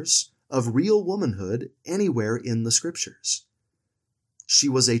exemplars of real womanhood anywhere in the Scriptures. She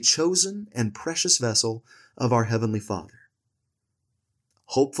was a chosen and precious vessel of our Heavenly Father.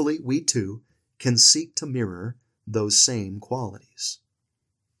 Hopefully, we too can seek to mirror those same qualities.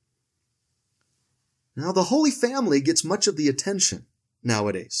 Now, the Holy Family gets much of the attention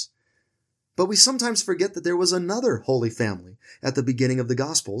nowadays, but we sometimes forget that there was another Holy Family at the beginning of the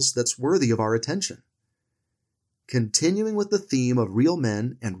Gospels that's worthy of our attention. Continuing with the theme of real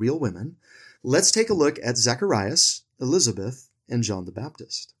men and real women, let's take a look at Zacharias, Elizabeth, and John the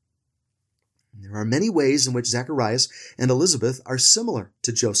Baptist. There are many ways in which Zacharias and Elizabeth are similar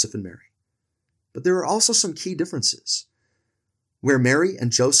to Joseph and Mary, but there are also some key differences. Where Mary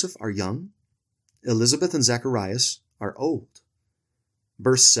and Joseph are young, Elizabeth and Zacharias are old.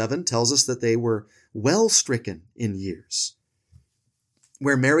 Verse 7 tells us that they were well stricken in years.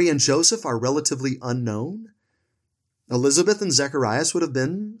 Where Mary and Joseph are relatively unknown, Elizabeth and Zacharias would have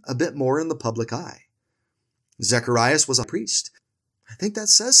been a bit more in the public eye. Zacharias was a priest. I think that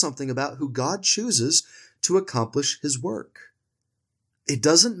says something about who God chooses to accomplish his work. It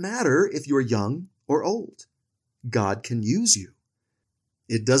doesn't matter if you're young or old. God can use you.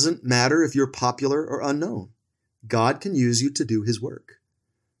 It doesn't matter if you're popular or unknown. God can use you to do his work.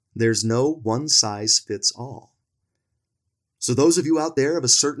 There's no one-size-fits-all. So those of you out there of a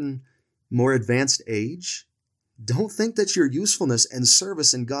certain more advanced age, don't think that your usefulness and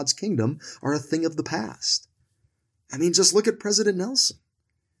service in God's kingdom are a thing of the past. Just look at President Nelson.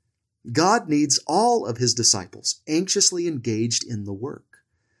 God needs all of his disciples anxiously engaged in the work.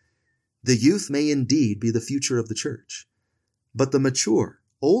 The youth may indeed be the future of the church, but the mature,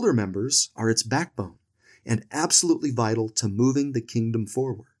 older members are its backbone and absolutely vital to moving the kingdom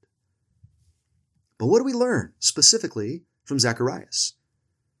forward. But what do we learn specifically from Zacharias?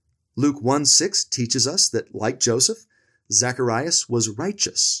 Luke 1:6 teaches us that, like Joseph, Zacharias was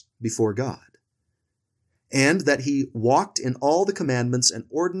righteous before God, and that he walked in all the commandments and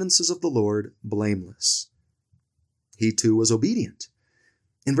ordinances of the Lord blameless. He too was obedient.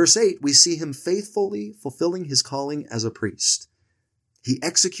 In verse 8, we see him faithfully fulfilling his calling as a priest. He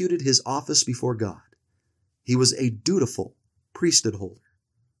executed his office before God. He was a dutiful priesthood holder.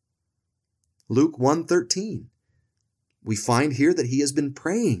 Luke 1:13, we find here that he has been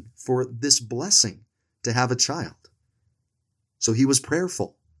praying for this blessing to have a child. So he was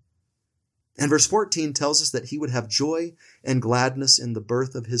prayerful. And verse 14 tells us that he would have joy and gladness in the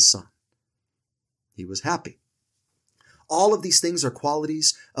birth of his son. He was happy. All of these things are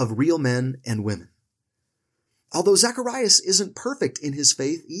qualities of real men and women. Although Zacharias isn't perfect in his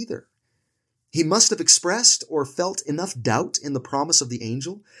faith either. He must have expressed or felt enough doubt in the promise of the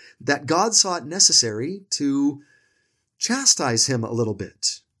angel that God saw it necessary to chastise him a little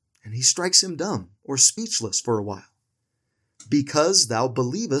bit, and he strikes him dumb or speechless for a while. Because thou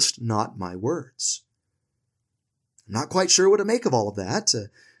believest not my words. I'm not quite sure what to make of all of that.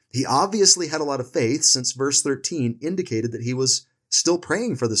 He obviously had a lot of faith, since verse 13 indicated that he was still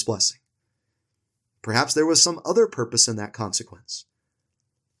praying for this blessing. Perhaps there was some other purpose in that consequence.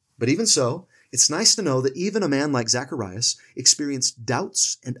 But even so, it's nice to know that even a man like Zacharias experienced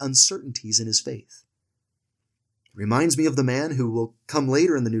doubts and uncertainties in his faith. It reminds me of the man who will come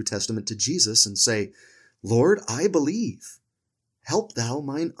later in the New Testament to Jesus and say, "Lord, I believe. Help thou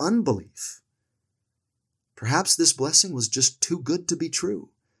mine unbelief." Perhaps this blessing was just too good to be true,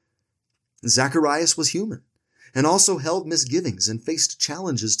 Zacharias was human and also held misgivings and faced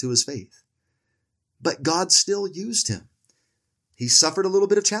challenges to his faith. But God still used him. He suffered a little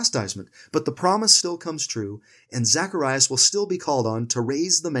bit of chastisement, but the promise still comes true, and Zacharias will still be called on to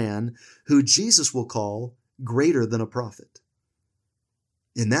raise the man who Jesus will call greater than a prophet.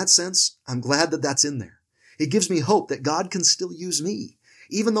 In that sense, I'm glad that that's in there. It gives me hope that God can still use me,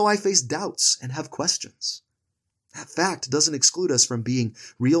 even though I face doubts and have questions. That fact doesn't exclude us from being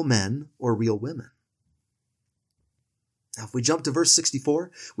real men or real women. Now, if we jump to verse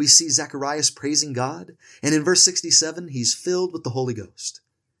 64, we see Zacharias praising God, and in verse 67, he's filled with the Holy Ghost.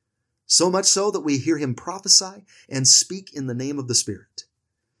 So much so that we hear him prophesy and speak in the name of the Spirit.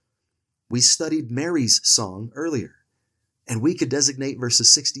 We studied Mary's song earlier, and we could designate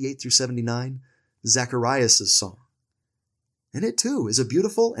verses 68 through 79 Zacharias' song. And it too is a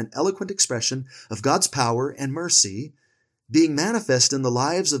beautiful and eloquent expression of God's power and mercy being manifest in the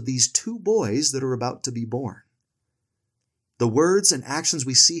lives of these two boys that are about to be born. The words and actions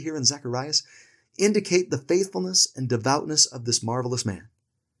we see here in Zacharias indicate the faithfulness and devoutness of this marvelous man.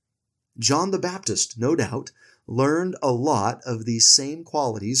 John the Baptist, no doubt, learned a lot of these same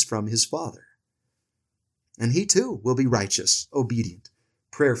qualities from his father. And he too will be righteous, obedient,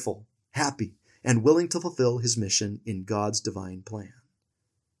 prayerful, happy, and willing to fulfill his mission in God's divine plan.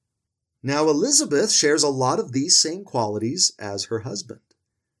 Now, Elizabeth shares a lot of these same qualities as her husband.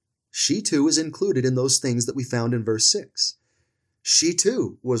 She too is included in those things that we found in verse 6. She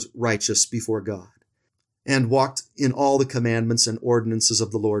too was righteous before God and walked in all the commandments and ordinances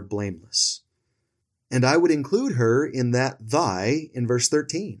of the Lord blameless. And I would include her in that thy in verse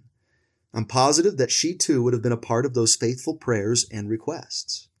 13. I'm positive that she too would have been a part of those faithful prayers and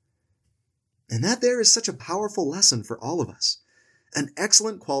requests. And that there is such a powerful lesson for all of us, an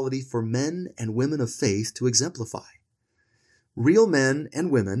excellent quality for men and women of faith to exemplify. Real men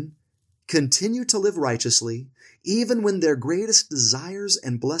and women continue to live righteously even when their greatest desires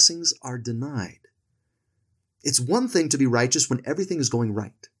and blessings are denied. It's one thing to be righteous when everything is going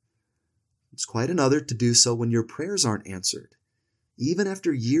right. It's quite another to do so when your prayers aren't answered, even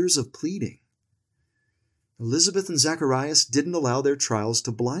after years of pleading. Elizabeth and Zacharias didn't allow their trials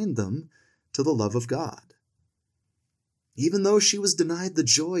to blind them to the love of God. Even though she was denied the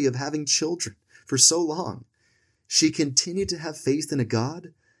joy of having children for so long, she continued to have faith in a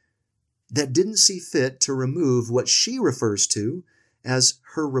God that didn't see fit to remove what she refers to as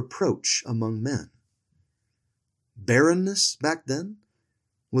her reproach among men. Barrenness back then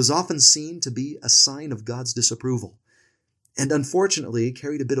was often seen to be a sign of God's disapproval, and unfortunately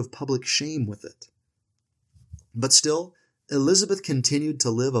carried a bit of public shame with it. But still, Elizabeth continued to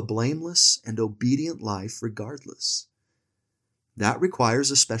live a blameless and obedient life regardless. That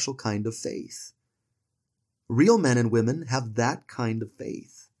requires a special kind of faith. Real men and women have that kind of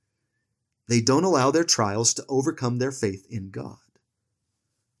faith. They don't allow their trials to overcome their faith in God.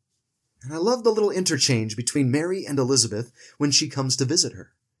 And I love the little interchange between Mary and Elizabeth when she comes to visit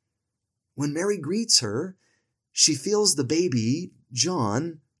her. When Mary greets her, she feels the baby,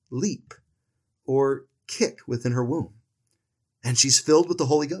 John, leap or kick within her womb, and she's filled with the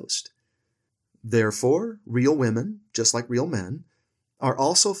Holy Ghost. Therefore, real women, just like real men, are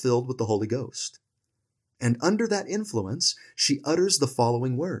also filled with the Holy Ghost. And under that influence, she utters the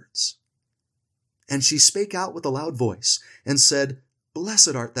following words. And she spake out with a loud voice, and said,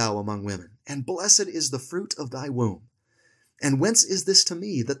 Blessed art thou among women, and blessed is the fruit of thy womb. And whence is this to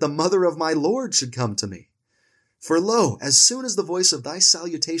me, that the mother of my Lord should come to me? For lo, as soon as the voice of thy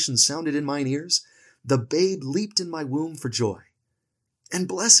salutation sounded in mine ears, the babe leaped in my womb for joy. And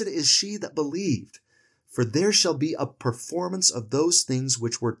blessed is she that believed, for there shall be a performance of those things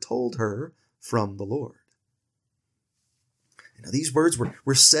which were told her from the Lord. Now, these words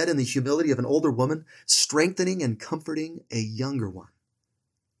were said in the humility of an older woman, strengthening and comforting a younger one.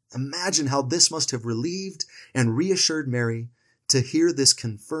 Imagine how this must have relieved and reassured Mary to hear this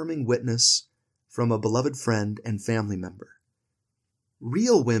confirming witness from a beloved friend and family member.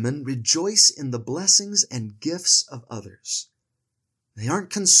 Real women rejoice in the blessings and gifts of others. They aren't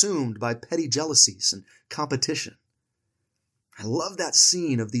consumed by petty jealousies and competition. I love that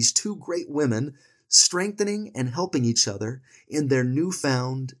scene of these two great women strengthening and helping each other in their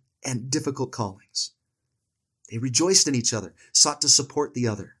newfound and difficult callings. They rejoiced in each other, sought to support the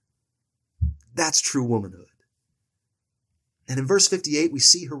other. That's true womanhood. And in verse 58, we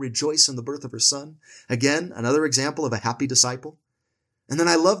see her rejoice in the birth of her son. Again, another example of a happy disciple. And then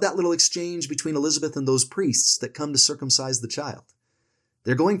I love that little exchange between Elizabeth and those priests that come to circumcise the child.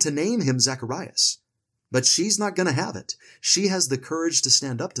 They're going to name him Zacharias, but she's not going to have it. She has the courage to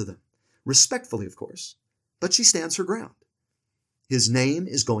stand up to them. Respectfully, of course, but she stands her ground. His name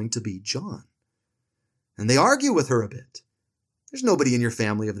is going to be John. And they argue with her a bit. There's nobody in your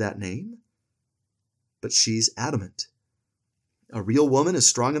family of that name. But she's adamant. A real woman is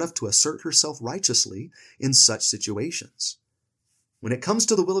strong enough to assert herself righteously in such situations. When it comes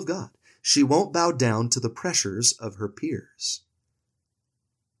to the will of God, she won't bow down to the pressures of her peers.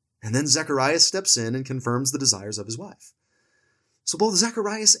 And then Zacharias steps in and confirms the desires of his wife. So both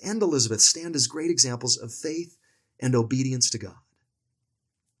Zacharias and Elizabeth stand as great examples of faith and obedience to God.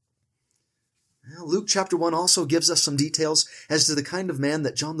 Now, Luke chapter 1 also gives us some details as to the kind of man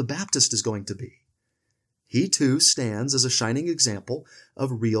that John the Baptist is going to be. He too stands as a shining example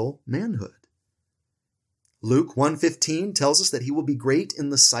of real manhood. Luke 1:15 tells us that he will be great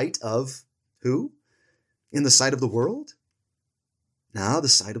in the sight of who? In the sight of the world? No, the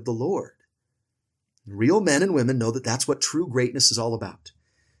sight of the Lord. Real men and women know that that's what true greatness is all about.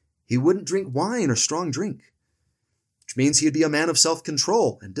 He wouldn't drink wine or strong drink, which means he'd be a man of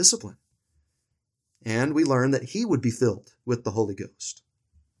self-control and discipline. And we learn that he would be filled with the Holy Ghost.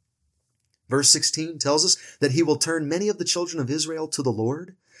 Verse 16 tells us that he will turn many of the children of Israel to the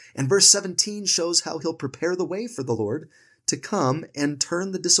Lord. And verse 17 shows how he'll prepare the way for the Lord to come and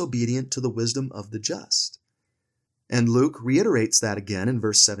turn the disobedient to the wisdom of the just. And Luke reiterates that again in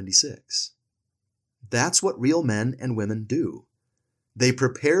verse 76. That's what real men and women do. They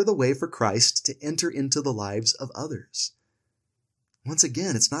prepare the way for Christ to enter into the lives of others. Once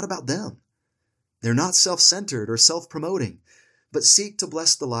again, it's not about them. They're not self-centered or self-promoting, but seek to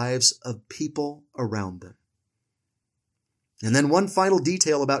bless the lives of people around them. And then one final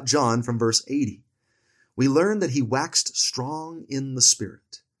detail about John from verse 80. We learn that he waxed strong in the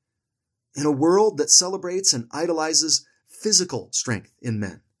Spirit. In a world that celebrates and idolizes physical strength in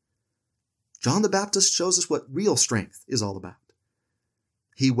men, John the Baptist shows us what real strength is all about.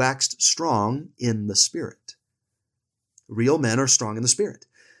 He waxed strong in the Spirit. Real men are strong in the Spirit.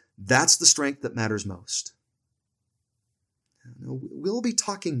 That's the strength that matters most. We'll be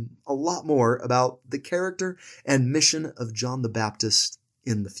talking a lot more about the character and mission of John the Baptist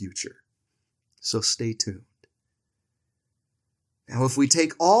in the future. So stay tuned. Now, if we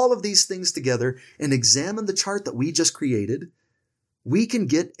take all of these things together and examine the chart that we just created, we can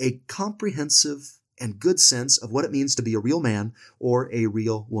get a comprehensive and good sense of what it means to be a real man or a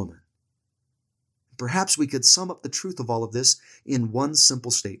real woman. Perhaps we could sum up the truth of all of this in one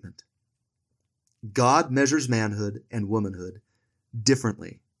simple statement. God measures manhood and womanhood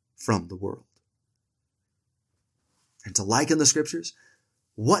differently from the world. And to liken the scriptures,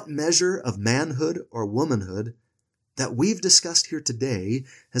 what measure of manhood or womanhood that we've discussed here today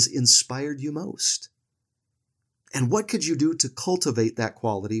has inspired you most? And what could you do to cultivate that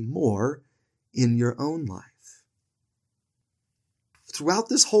quality more in your own life? Throughout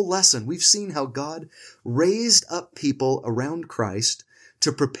this whole lesson, we've seen how God raised up people around Christ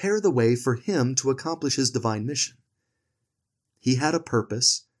to prepare the way for him to accomplish his divine mission. He had a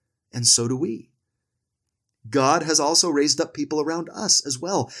purpose, and so do we. God has also raised up people around us as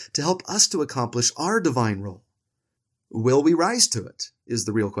well to help us to accomplish our divine role. Will we rise to it, is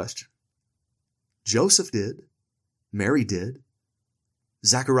the real question. Joseph did. Mary did.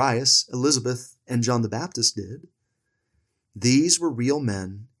 Zacharias, Elizabeth, and John the Baptist did. These were real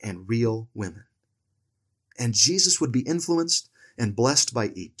men and real women. And Jesus would be influenced and blessed by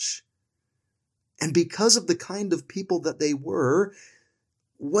each. And because of the kind of people that they were,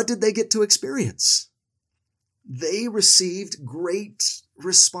 what did they get to experience? They received great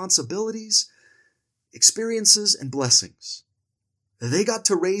responsibilities, experiences, and blessings. They got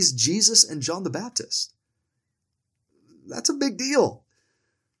to raise Jesus and John the Baptist. That's a big deal.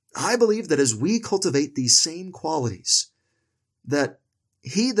 I believe that as we cultivate these same qualities, that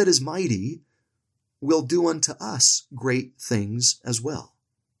he that is mighty will do unto us great things as well.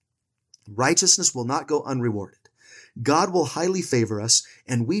 Righteousness will not go unrewarded. God will highly favor us,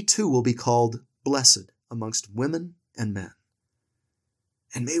 and we too will be called blessed amongst women and men.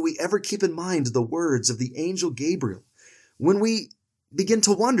 And may we ever keep in mind the words of the angel Gabriel when we begin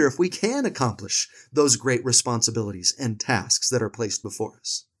to wonder if we can accomplish those great responsibilities and tasks that are placed before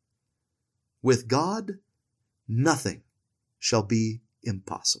us. With God, nothing shall be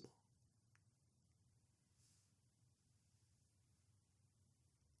impossible.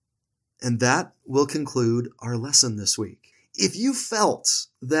 And that will conclude our lesson this week. If you felt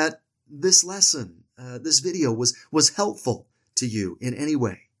that this lesson, this video was helpful to you in any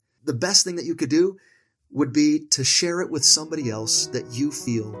way, the best thing that you could do would be to share it with somebody else that you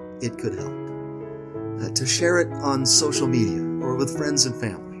feel it could help. To share it on social media or with friends and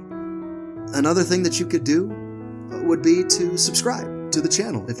family. Another thing that you could do would be to subscribe to the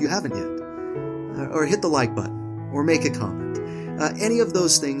channel if you haven't yet. Or hit the like button or make a comment. Any of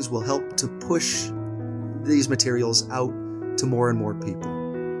those things will help to push these materials out to more and more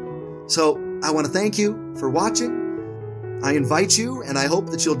people. So I want to thank you for watching. I invite you, and I hope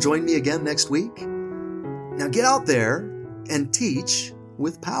that you'll join me again next week. Now get out there and teach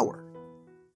with power.